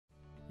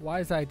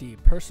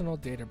WISeID Personal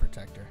Data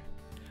Protector,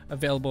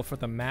 available for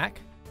the Mac,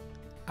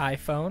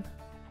 iPhone,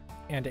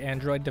 and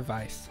Android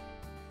device.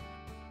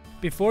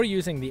 Before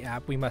using the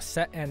app, we must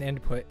set and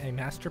input a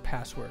master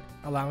password,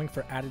 allowing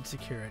for added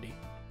security.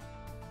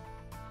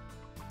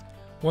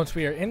 Once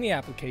we are in the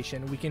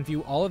application, we can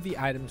view all of the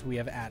items we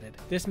have added.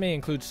 This may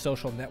include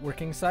social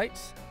networking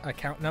sites,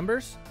 account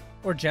numbers,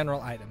 or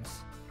general items.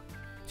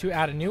 To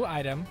add a new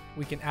item,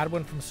 we can add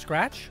one from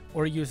scratch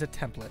or use a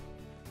template.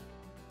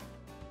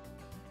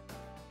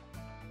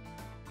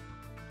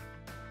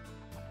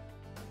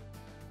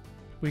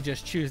 We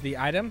just choose the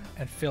item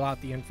and fill out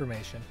the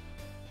information.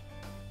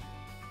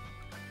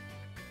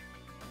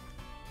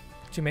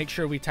 To make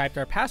sure we typed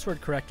our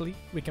password correctly,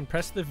 we can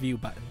press the View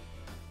button.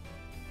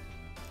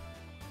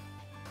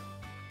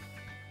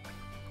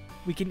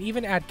 We can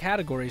even add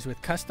categories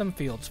with custom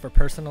fields for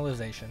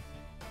personalization.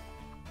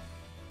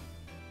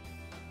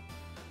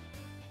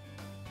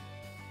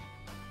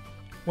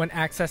 When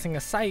accessing a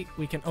site,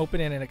 we can open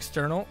in an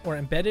external or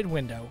embedded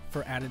window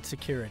for added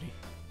security.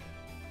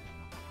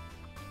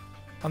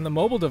 On the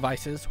mobile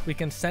devices, we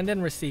can send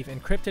and receive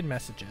encrypted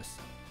messages.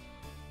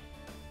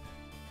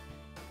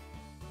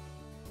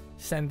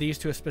 Send these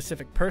to a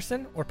specific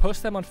person or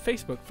post them on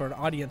Facebook for an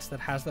audience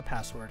that has the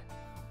password.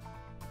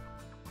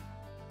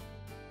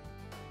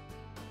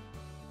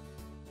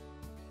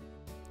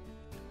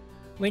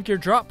 Link your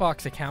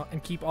Dropbox account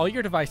and keep all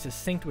your devices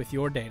synced with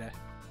your data.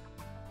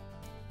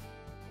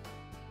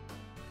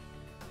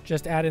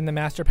 Just add in the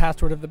master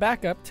password of the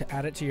backup to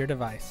add it to your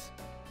device.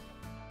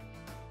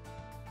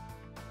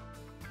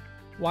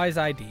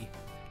 WISeID.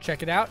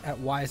 Check it out at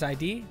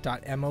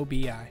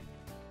wiseid.mobi.